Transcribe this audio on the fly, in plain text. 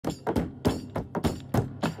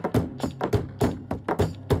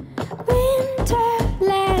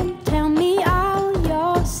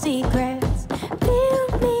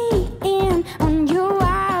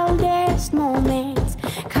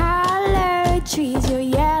white trees, your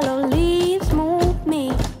yellow leaves move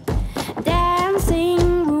me.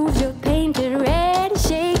 Dancing roofs, your painted red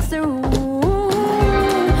shakes the room.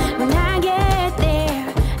 When I get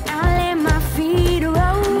there, I'll let my feet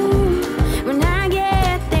roam. When I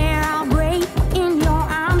get there, I'll break in your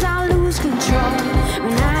arms, I'll lose control.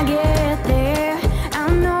 When I get there,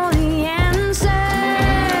 I'll know the answer.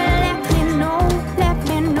 Let me know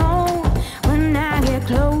when I get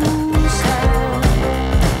closer.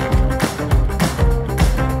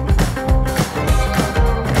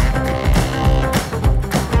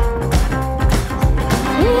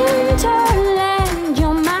 Winterland,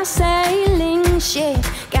 you're my sailing ship.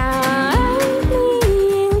 Guide me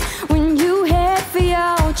in when you head for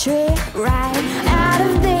your trip. Right out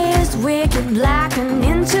of this wicked black and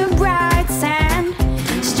into bright sand.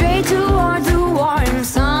 Straight towards the warm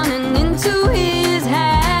sun and into his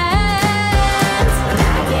hands. When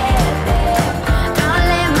I get there, I'll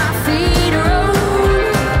let my feet roam.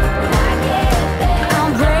 When I get there,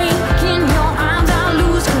 I'll break in your arms, I'll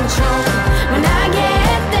lose control. When I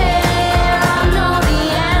get there, I'll know the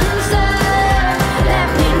answer. Let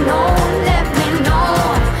me know when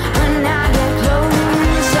I get closer.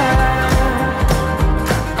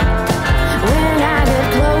 When I get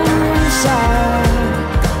closer.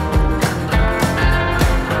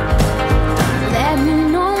 Let me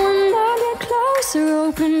know when I get closer.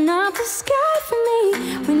 Open up the sky for me.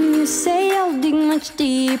 When you say I'll dig much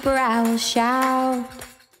deeper, I will shout.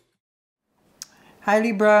 Hi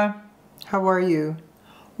Libra, how are you?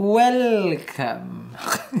 Welcome.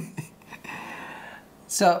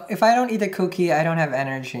 So if I don't eat a cookie, I don't have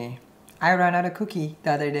energy. I ran out of cookie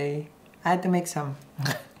the other day. I had to make some.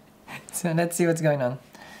 So let's see what's going on.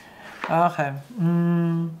 Okay.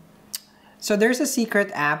 So there's a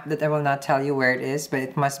secret app that I will not tell you where it is, but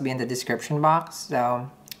it must be in the description box.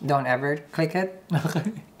 So don't ever click it.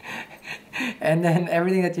 And then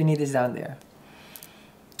everything that you need is down there.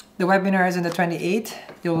 The webinar is on the 28th.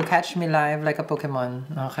 You will catch me live like a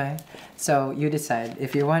Pokemon, okay? So you decide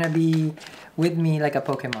if you want to be with me like a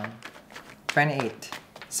Pokemon. 28th.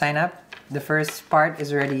 Sign up. The first part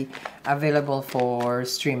is already available for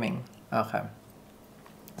streaming. Okay.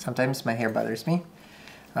 Sometimes my hair bothers me.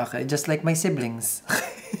 Okay, just like my siblings.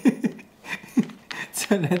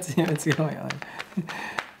 So let's see what's going on.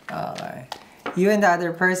 Okay. You and the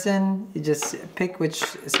other person, you just pick which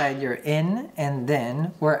side you're in, and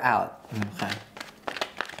then we're out. Okay.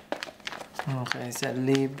 Okay, I said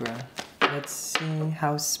Libra. Let's see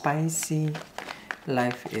how spicy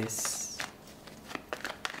life is.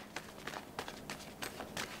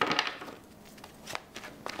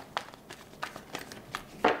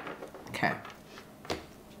 Okay.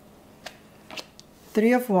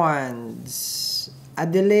 Three of Wands. A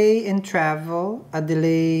delay in travel, a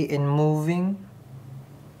delay in moving.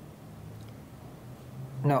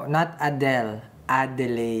 No, not Adele, a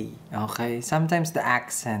delay. Okay, sometimes the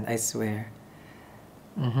accent, I swear.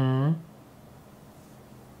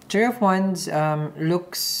 Three of Wands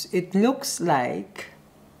it looks like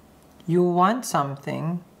you want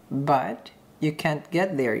something, but you can't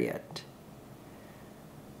get there yet.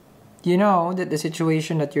 You know that the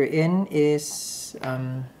situation that you're in is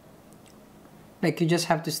like you just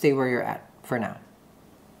have to stay where you're at for now.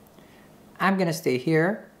 I'm gonna stay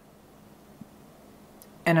here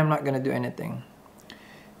and I'm not gonna do anything.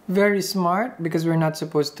 Very smart, because we're not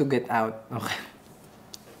supposed to get out. Okay.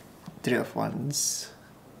 Three of Wands.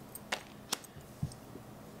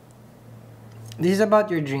 This is about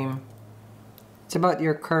your dream. It's about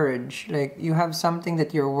your courage. Like you have something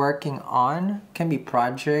that you're working on. Can be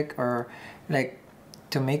project or like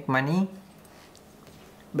to make money.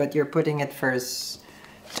 But you're putting it first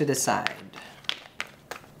to the side.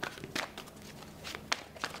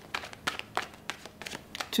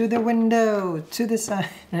 To the window, to the side.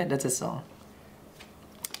 That's a song.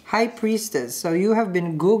 High Priestess. So you have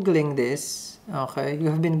been Googling this. Okay, you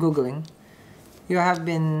have been Googling. You have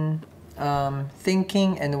been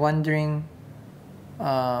thinking and wondering.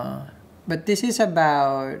 But this is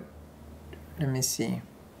about, let me see.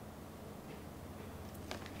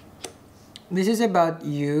 This is about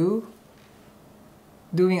you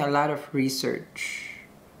doing a lot of research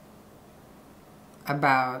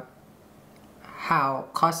about how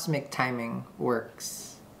cosmic timing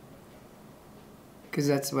works. Because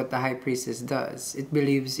that's what the High Priestess does. It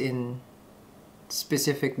believes in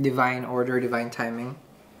specific divine order, divine timing.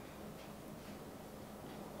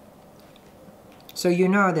 So you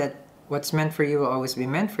know that what's meant for you will always be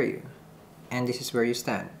meant for you. And this is where you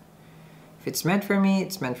stand. If it's meant for me,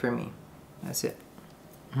 it's meant for me. That's it.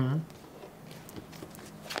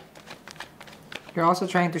 You're also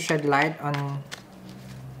trying to shed light on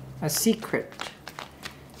a secret.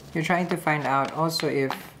 You're trying to find out also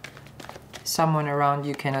if someone around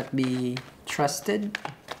you cannot be trusted.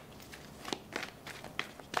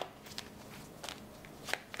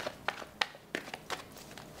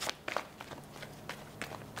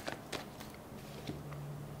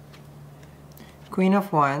 Queen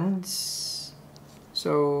of Wands.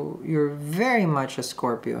 So you're very much a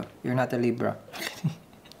Scorpio. You're not a Libra.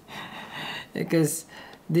 Because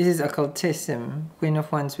this is occultism. Queen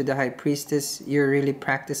of Wands with the High Priestess. You're really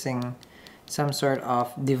practicing some sort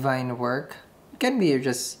of divine work. It can be you're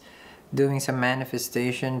just doing some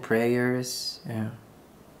manifestation, prayers. Yeah.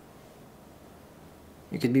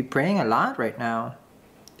 You could be praying a lot right now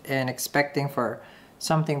and expecting for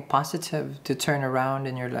something positive to turn around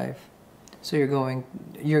in your life. So you're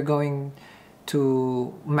going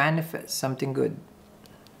to manifest something good.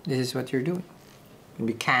 This is what you're doing.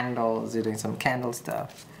 Maybe candles, you're doing some candle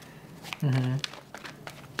stuff. Let's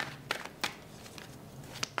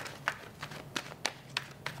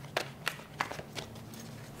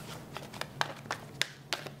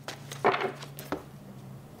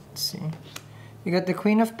see. You got the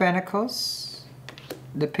Queen of Pentacles,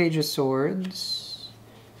 the Page of Swords,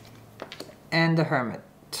 and the Hermit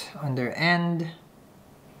on their end.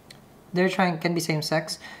 They're trying, can be same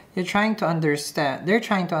sex. They're trying to understand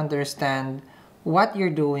what you're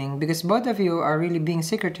doing, because both of you are really being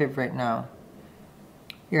secretive right now.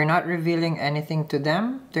 You're not revealing anything to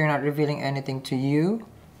them. They're not revealing anything to you.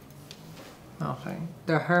 Okay.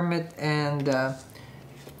 The Hermit and the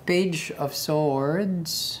Page of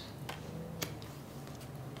Swords.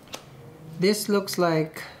 This looks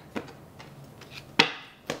like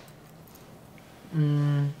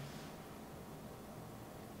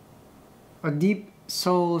a deep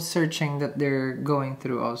soul searching that they're going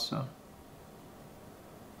through also.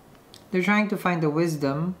 They're trying to find the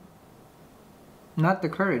wisdom, not the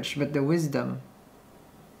courage, but the wisdom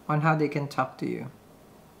on how they can talk to you.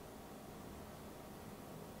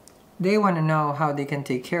 They want to know how they can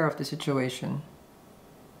take care of the situation.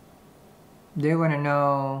 They want to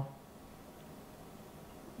know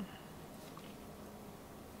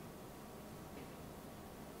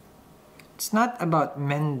it's not about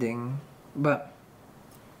mending, but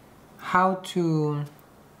how to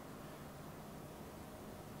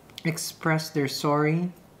express their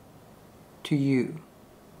sorry to you.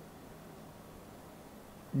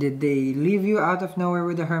 Did they leave you out of nowhere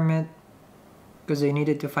with the Hermit because they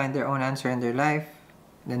needed to find their own answer in their life?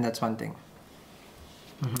 Then that's one thing.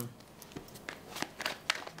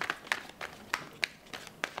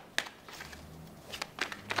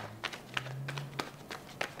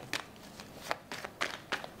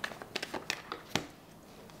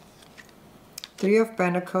 Three of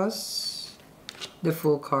Pentacles, the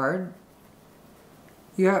Fool card.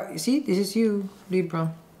 You see, this is you,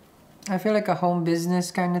 Libra. I feel like a home business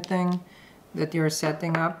kind of thing that you're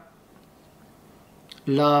setting up.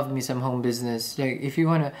 Love me some home business. Like, if you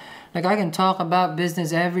want to, like, I can talk about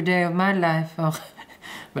business every day of my life.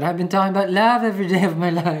 But I've been talking about love every day of my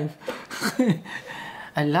life.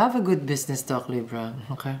 I love a good business talk, Libra.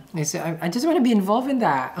 Okay. I just want to be involved in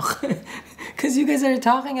that. Because you guys are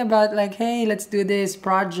talking about, like, hey, let's do this,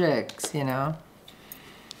 projects, you know.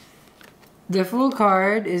 The Fool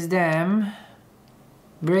card is them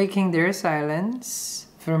breaking their silence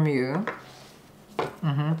from you.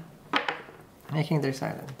 Making their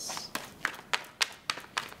silence.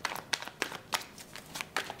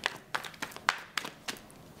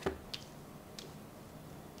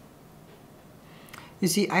 You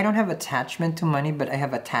see, I don't have attachment to money, but I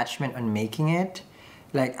have attachment on making it.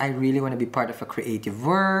 Like, I really want to be part of a creative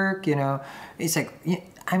work, you know. It's like,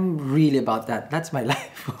 I'm really about that. That's my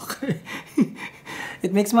life, okay?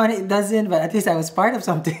 It makes money, it doesn't, but at least I was part of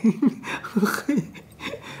something. Okay?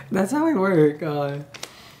 That's how I work.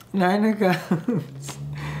 Nine of Cups.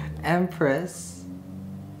 Empress.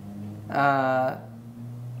 They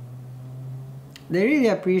really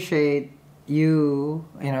appreciate you,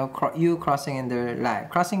 you know, you crossing in their life.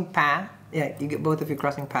 Crossing path. Yeah, you get both of you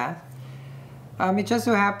crossing path. It just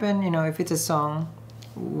so happened, you know, if it's a song,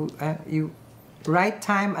 you right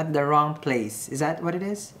time at the wrong place. Is that what it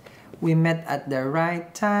is? We met at the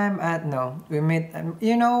right time at, no, we met,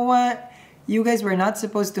 you know what? You guys were not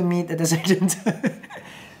supposed to meet at a certain time.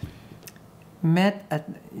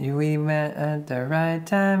 We met at the right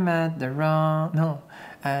time at the wrong, no,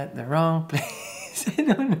 at the wrong place. I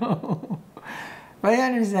don't know. But you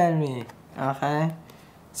understand me, okay?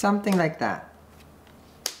 Something like that.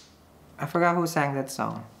 I forgot who sang that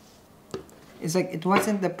song. It's like, it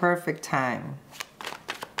wasn't the perfect time.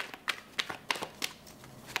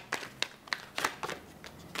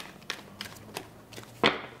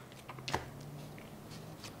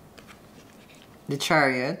 the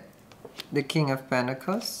Chariot, the King of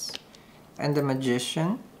Pentacles, and the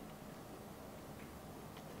Magician.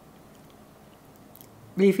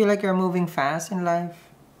 Do you feel like you're moving fast in life?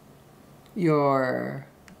 You're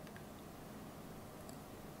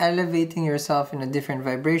elevating yourself in a different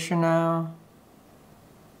vibration now.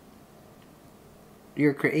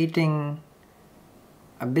 You're creating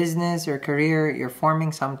a business, your career, you're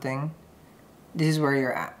forming something. This is where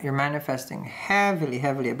you're manifesting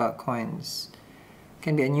heavily about coins. It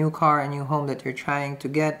can be a new car, a new home that you're trying to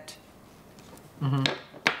get.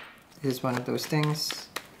 This is one of those things.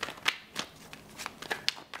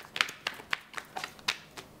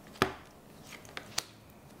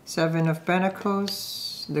 Seven of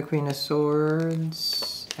Pentacles, the Queen of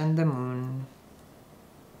Swords, and the Moon.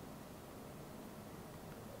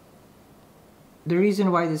 The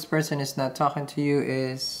reason why this person is not talking to you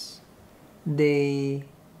is they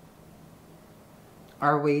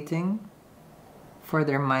are waiting for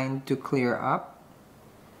their mind to clear up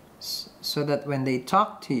so that when they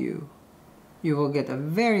talk to you, you will get a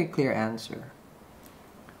very clear answer.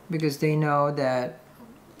 Because they know that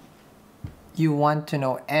you want to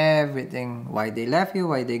know everything. Why they left you,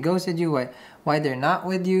 why they ghosted you, why they're not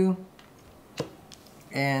with you.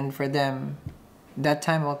 And for them, that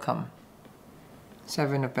time will come.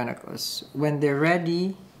 Seven of Pentacles. When they're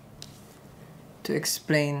ready to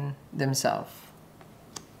explain themselves.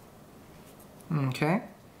 Okay?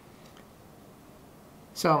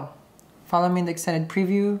 So, follow me in the extended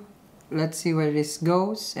preview. Let's see where this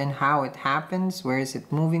goes and how it happens. Where is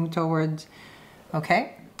it moving towards?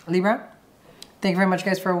 Okay? Libra? Thank you very much,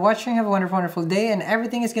 guys, for watching. Have a wonderful, wonderful day. And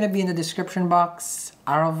everything is going to be in the description box.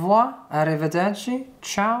 Au revoir. Arrivederci.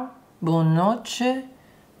 Ciao. Buon noche.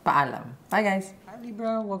 Paalam. Bye, guys. Hi,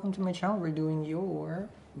 Libra. Welcome to my channel. We're doing your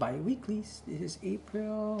bi-weeklies. This is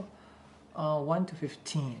April 1 to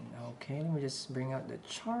 15. Okay, let me just bring out the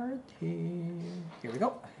chart here. Here we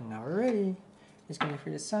go. And now we're ready. It's going to be for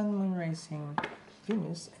the Sun, Moon, Rising,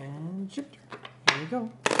 Venus, and Jupiter. Here we go.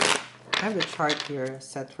 I have the chart here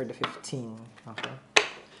set for the 15. Okay. In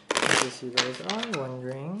case you guys are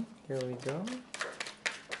wondering, here we go.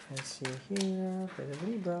 Let's see here for the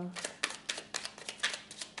Libra.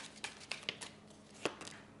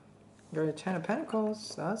 Got a 10 of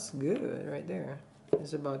Pentacles. That's good right there.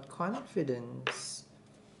 It's about confidence.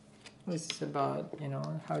 This is about, you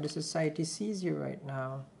know, how the society sees you right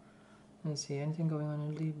now. Let's see, anything going on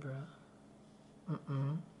in Libra?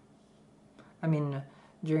 I mean,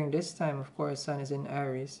 during this time, of course, Sun is in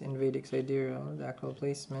Aries, in Vedic sidereal, the actual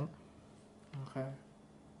placement. Okay.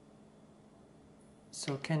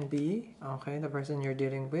 So can be, okay, the person you're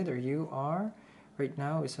dealing with or you are right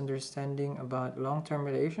now is understanding about long-term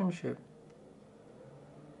relationship.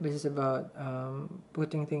 This is about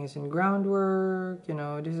putting things in groundwork, you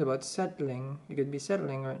know, this is about settling. You could be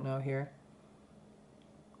settling right now here.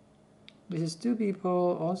 This is two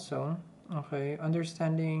people also. Okay,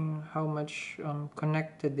 understanding how much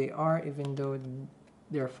connected they are even though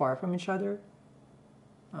they're far from each other.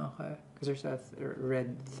 Okay, because there's a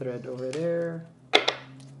red thread over there.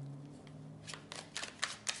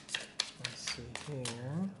 Let's see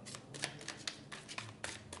here.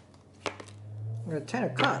 We got 10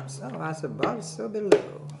 of Cups. Oh, that's above, so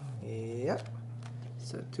below. Yep.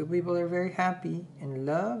 So two people are very happy, in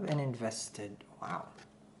love, and invested. Wow.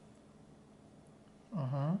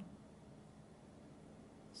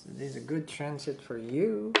 So this is a good transit for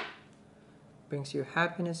you. Brings you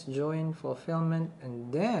happiness, joy, and fulfillment.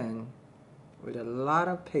 And then, with a lot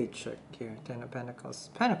of paycheck here. 10 of Pentacles.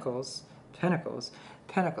 Pentacles. I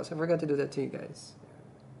forgot to do that to you guys.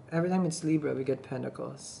 Every time it's Libra, we get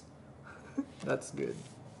Pentacles. That's good.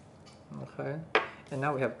 Okay. And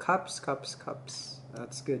now we have Cups.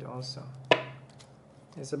 That's good also.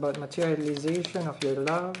 It's about materialization of your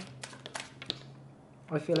love.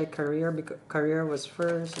 I feel like career was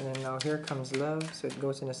first, and then now here comes love, so it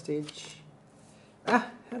goes in a stage.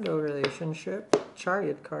 Hello relationship.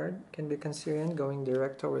 Chariot card can be Cancerian, going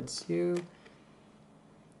direct towards you.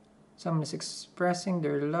 Someone is expressing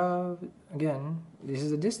their love. Again, this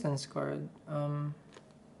is a distance card.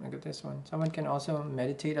 Look at this one. Someone can also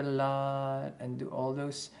meditate a lot and do all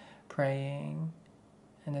those praying,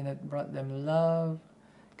 and then it brought them love.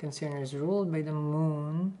 Cancerian is ruled by the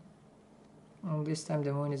moon. This time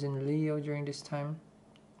the moon is in Leo during this time.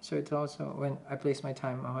 So it's also when I place my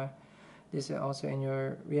time, okay? This is also in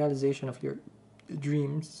your realization of your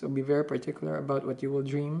dreams. So be very particular about what you will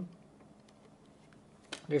dream.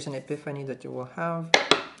 There's an epiphany that you will have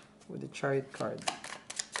with the Chariot card.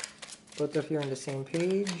 Both of you are on the same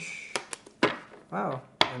page. Wow.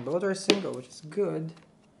 And both are single, which is good.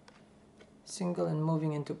 Single and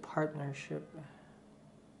moving into partnership.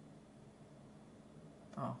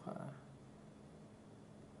 Okay.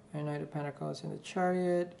 And Knight of Pentacles in the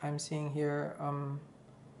Chariot. I'm seeing here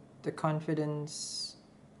the confidence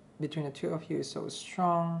between the two of you is so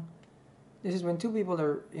strong. This is when two people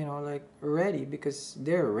are, you know, like ready, because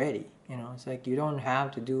they're ready. You know, it's like you don't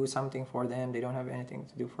have to do something for them. They don't have anything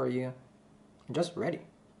to do for you. You're just ready.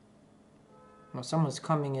 You know, someone's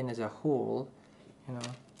coming in as a whole, you know,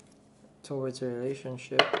 towards a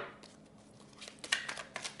relationship.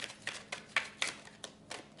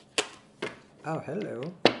 Oh,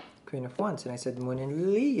 hello. Queen of Wands. And I said Moon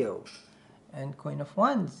in Leo. And Queen of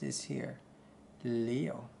Wands is here.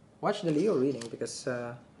 Leo. Watch the Leo reading, because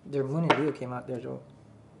their Moon in Leo came out there too.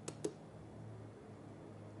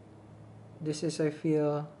 This is, I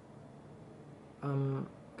feel,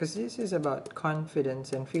 because this is about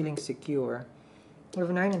confidence and feeling secure.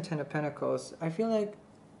 With 9 and 10 of Pentacles, I feel like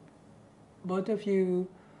both of you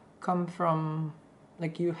come from,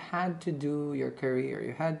 like, you had to do your career.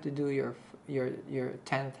 You had to do your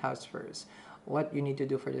 10th house first. What you need to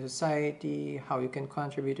do for the society, how you can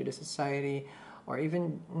contribute to the society, or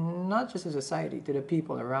even not just the society, to the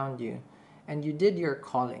people around you. And you did your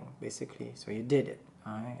calling, basically. So you did it,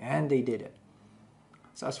 all right? And they did it.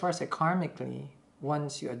 So as far as karmically,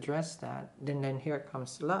 once you address that, then here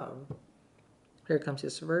comes love. Here comes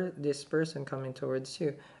this person coming towards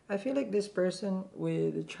you. I feel like this person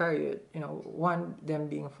with the Chariot, you know, one, them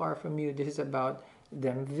being far from you, this is about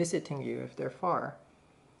them visiting you if they're far.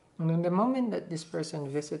 And in the moment that this person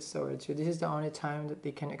visits towards you, this is the only time that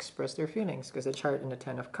they can express their feelings, because the Chariot in the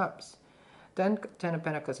 10 of Cups. Then 10 of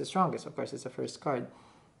Pentacles is strongest, of course, it's the first card.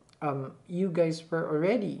 You guys were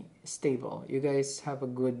already stable. You guys have a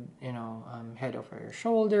good, you know, head over your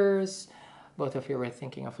shoulders. Both of you were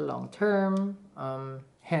thinking of long term.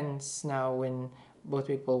 Hence, now when both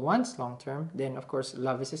people want long term, then of course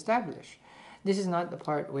love is established. This is not the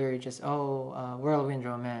part where you just, whirlwind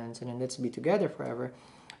romance and then let's be together forever.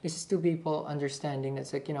 This is two people understanding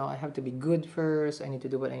that's like, you know, I have to be good first. I need to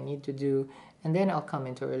do what I need to do. And then I'll come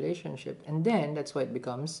into a relationship. And then that's why it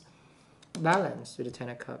becomes balance to the 10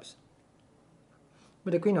 of Cups.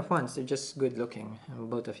 But the Queen of Wands, they're just good looking. And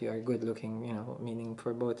both of you are good looking, you know, meaning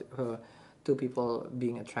for both two people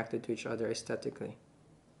being attracted to each other aesthetically.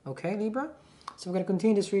 Okay, Libra? So we're going to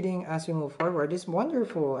continue this reading as we move forward. It's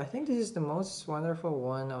wonderful. I think this is the most wonderful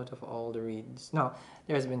one out of all the reads. No,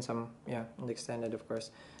 there's been some, yeah, in the extended, of course.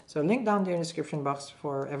 So link down there in the description box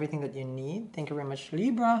for everything that you need. Thank you very much,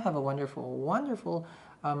 Libra. Have a wonderful, wonderful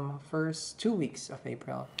first 2 weeks of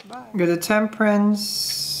April. Bye. Got the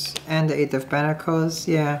Temperance and the 8 of Pentacles.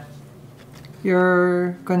 Yeah.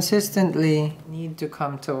 You consistently need to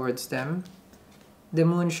come towards them. The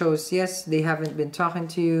Moon shows, yes, they haven't been talking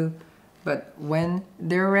to you, but when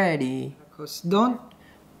they're ready, don't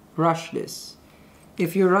rush this.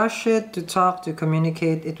 If you rush it to talk, to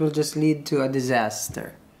communicate, it will just lead to a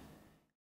disaster.